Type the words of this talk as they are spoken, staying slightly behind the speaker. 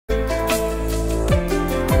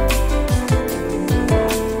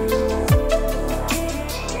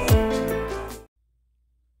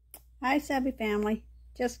Sappy family.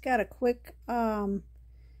 Just got a quick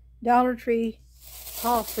Dollar Tree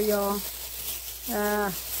haul for y'all.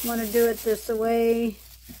 Want to do it this way.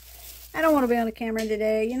 I don't want to be on the camera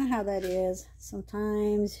today. You know how that is.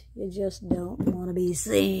 Sometimes you just don't want to be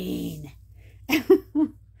seen.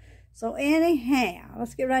 So anyhow,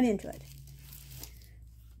 let's get right into it.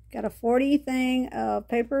 Got a 40 thing of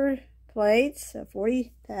paper plates, a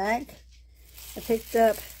 40 pack. I picked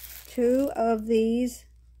up 2 of these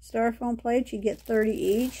styrofoam plates. You get 30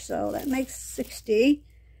 each, so that makes 60.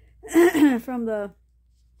 From the,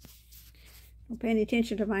 I'm paying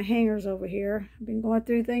attention to my hangers over here. I've been going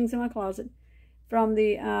through things in my closet. From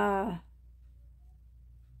the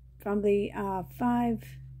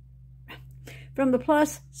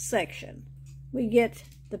plus section, we get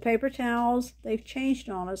the paper towels. They've changed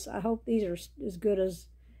on us. I hope these are as good as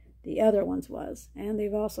the other ones was. And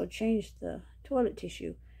they've also changed the toilet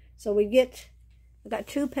tissue. So we get, I got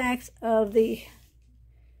 2 packs of the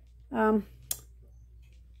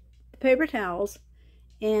paper towels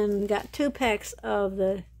and got 2 packs of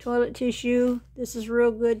the toilet tissue. This is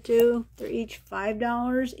real good too. They're each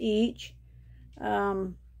 $5 each.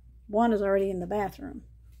 One is already in the bathroom.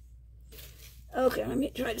 Okay, let me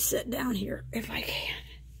try to sit down here if I can.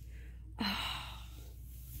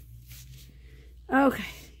 Okay,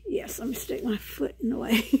 yes, let me stick my foot in the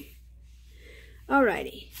way.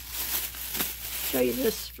 Alrighty, show you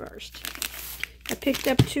this first. I picked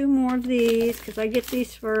up 2 more of these because I get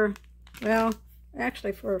these for, well,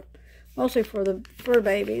 actually mostly for the fur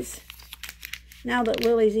babies. Now that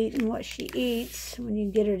Lily's eating what she eats, when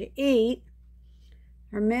you get her to eat,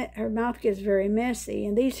 her mouth gets very messy.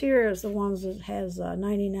 And these here is the ones that has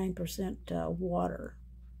 99% water.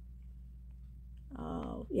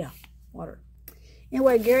 Yeah, water.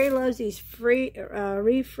 Anyway, Gary loves these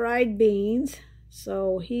refried beans,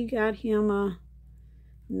 so he got him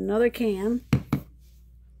another can.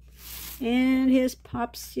 And his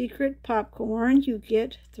Pop Secret popcorn, you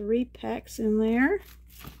get 3 packs in there.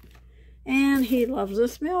 And he loves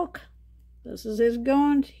this milk. This is his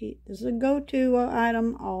this is a go-to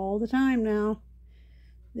item all the time now.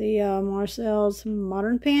 The Marcel's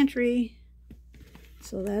Modern Pantry.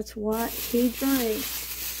 So that's what he drinks.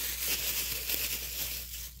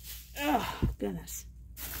 Oh, goodness.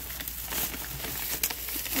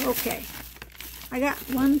 Okay. I got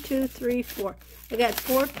 1, 2, 3, 4. I got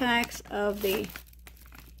 4 packs of the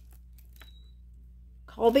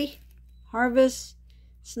Colby Harvest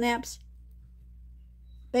Snaps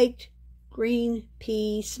Baked Green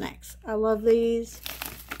Pea Snacks. I love these.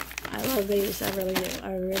 I love these. I really do.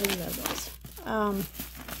 I really love those.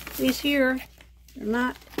 These here, they're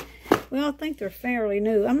not, well, I think they're fairly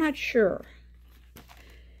new. I'm not sure.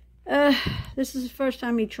 This is the first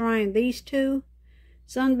time me trying these 2.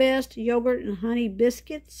 Sunbest Yogurt and Honey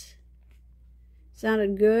Biscuits.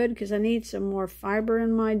 Sounded good because I need some more fiber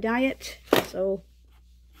in my diet. So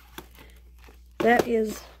that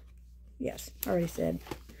is, yes, I already said.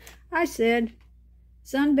 I said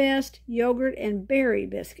Sunbest Yogurt and Berry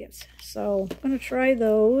Biscuits. So I'm going to try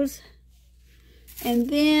those. And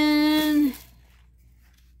then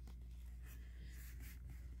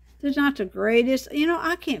they're not the greatest. You know,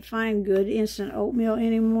 I can't find good instant oatmeal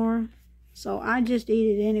anymore. So I just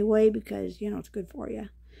eat it anyway because, you know, it's good for you.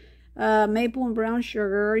 Maple and brown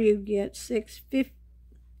sugar, you get 6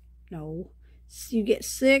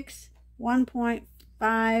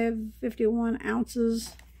 1.551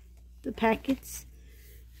 ounces, the packets.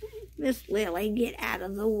 Miss Lily, get out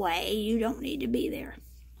of the way. You don't need to be there.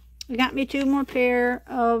 I got me 2 more pair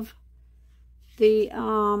of the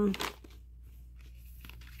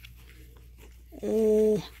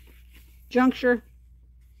Juncture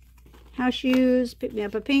house shoes. Picked me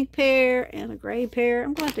up a pink pair and a gray pair.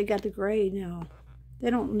 I'm glad they got the gray now. They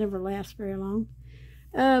don't never last very long.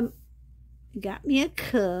 Got me a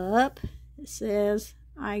cup. It says,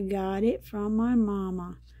 I got it from my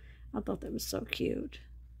mama. I thought that was so cute.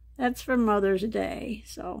 That's for Mother's Day.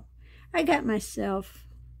 So I got myself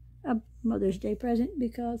a Mother's Day present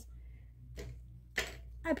because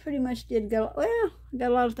I pretty much did go, well, I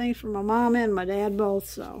got a lot of things from my mom and my dad both,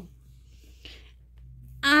 so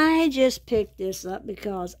I just picked this up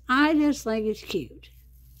because I just think it's cute.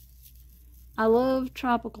 I love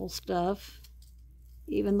tropical stuff,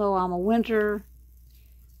 even though I'm a winter,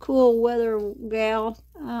 cool weather gal,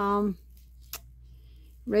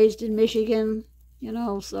 raised in Michigan, you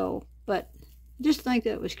know, so, but just think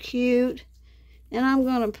that was cute, and I'm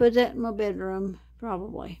going to put that in my bedroom,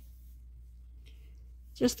 probably.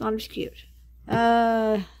 Just thought it was cute.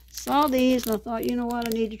 Saw these, and I thought, you know what,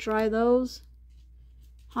 I need to try those.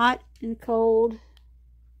 Hot and cold,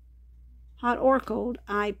 hot or cold,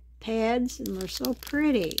 pads, and they're so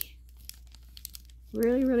pretty.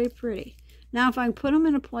 Really, really pretty. Now, if I can put them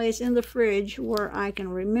in a place in the fridge where I can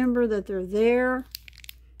remember that they're there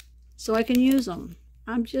so I can use them.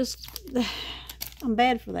 I'm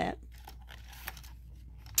bad for that.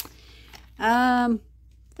 I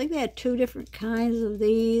think they had 2 different kinds of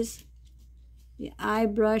these. The eye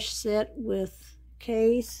brush set with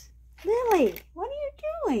case. Lily, what are you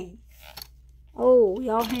doing? Oh,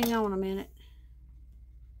 y'all hang on a minute.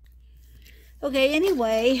 Okay,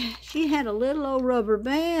 anyway, she had a little old rubber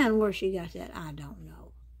band. Where she got that, I don't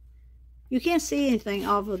know. You can't see anything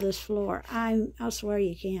off of this floor. I swear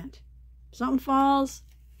you can't. Something falls,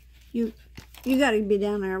 you got to be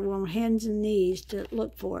down there on hands and knees to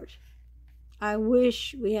look for it. I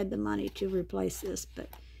wish we had the money to replace this, but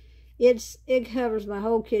it covers my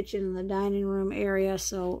whole kitchen and the dining room area,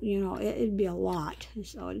 so, you know, it'd be a lot,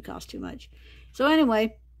 so it'd cost too much. So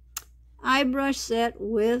anyway, eye brush set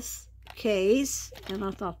with case, and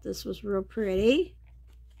I thought this was real pretty,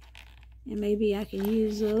 and maybe I can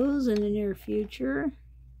use those in the near future.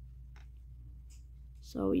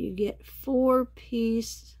 So you get 4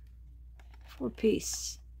 piece,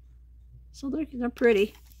 so they're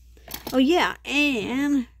pretty. Oh yeah,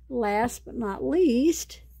 and last but not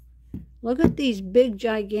least, look at these big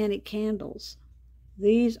gigantic candles.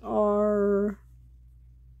 These are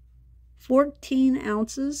 14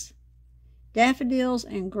 ounces. Daffodils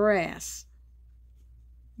and Grass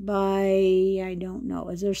by, I don't know,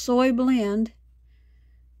 is there soy blend?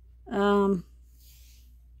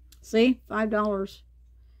 See, $5.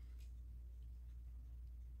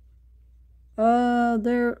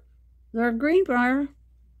 They're Greenbrier.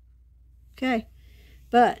 Okay,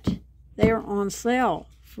 but they are on sale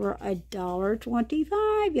for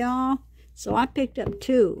 $1.25, y'all. So I picked up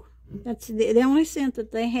 2. That's the only scent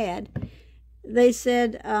that they had. They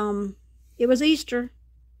said it was Easter,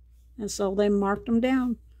 and so they marked them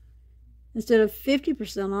down. Instead of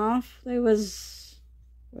 50% off, they was,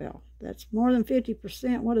 well, that's more than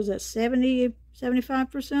 50%. What is that, 70,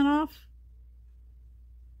 75% off?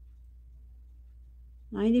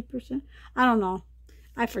 90%? I don't know.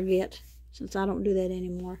 I forget, since I don't do that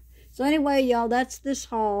anymore. So anyway, y'all, that's this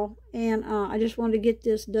haul, and I just wanted to get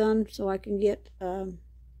this done so I can get, wait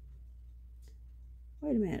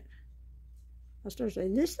a minute. I started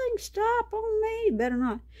saying, this thing stop on me. Better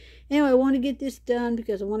not. Anyway, I want to get this done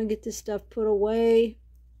because I want to get this stuff put away.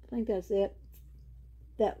 I think that's it.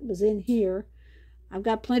 That was in here. I've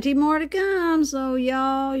got plenty more to come, so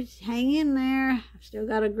y'all hang in there. I've still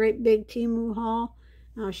got a great big Temu haul.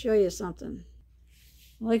 I'll show you something.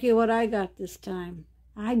 Look at what I got this time.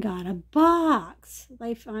 I got a box.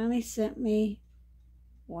 They finally sent me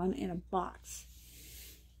one in a box.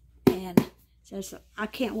 And I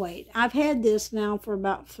can't wait. I've had this now for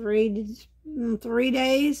about 3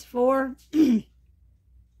 days, 4.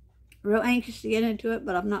 Real anxious to get into it,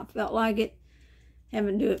 but I've not felt like it.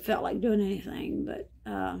 Haven't felt like doing anything. But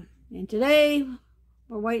and today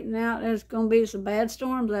we're waiting out. There's going to be some bad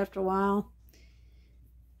storms after a while.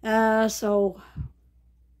 So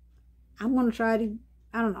I'm going to try to,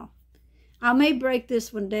 I don't know. I may break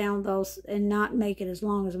this one down, though, and not make it as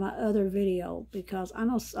long as my other video, because I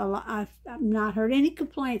know I've not heard any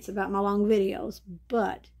complaints about my long videos,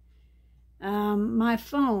 but my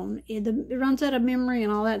phone, it runs out of memory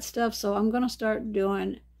and all that stuff, so I'm going to start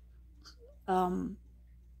doing not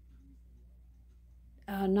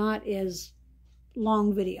as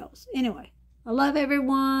long videos. Anyway, I love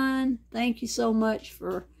everyone. Thank you so much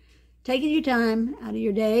for taking your time out of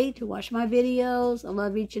your day to watch my videos. I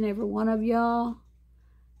love each and every one of y'all.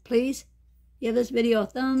 Please give this video a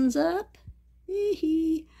thumbs up.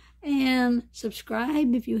 And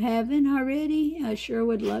subscribe if you haven't already. I sure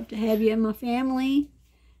would love to have you in my family.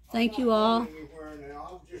 Thank you all. I'm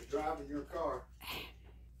just driving your car.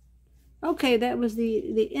 Okay, that was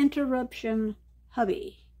the interruption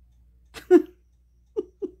hubby.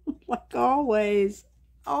 Like always.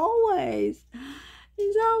 Always.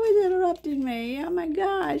 He's always interrupting me. Oh my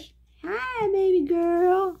gosh. Hi, baby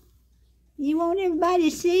girl. You want everybody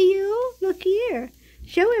to see you? Look here.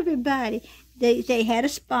 Show everybody. They had a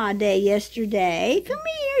spa day yesterday. Come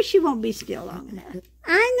here. She won't be still long enough.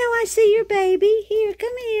 I know I see your baby. Here,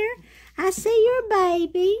 come here. I see your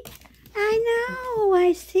baby. I know.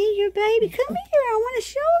 I see your baby. Come here. I want to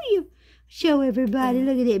show you. Show everybody.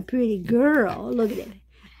 Look at that pretty girl. Look at that.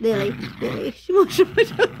 Lily. She won't show it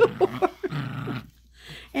to the world.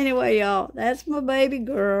 Anyway, y'all, that's my baby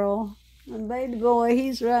girl. My baby boy,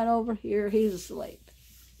 he's right over here. He's asleep.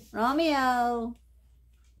 Romeo.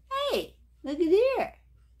 Hey, look at there.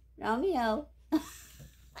 Romeo.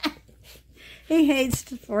 He hates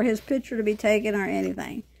for his picture to be taken or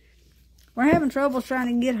anything. We're having trouble trying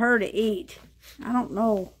to get her to eat. I don't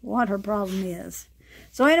know what her problem is.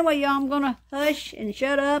 So anyway, y'all, I'm going to hush and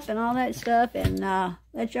shut up and all that stuff and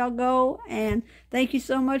let y'all go. And thank you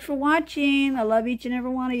so much for watching. I love each and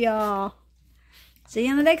every one of y'all. See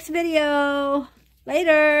you in the next video.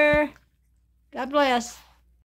 Later. God bless.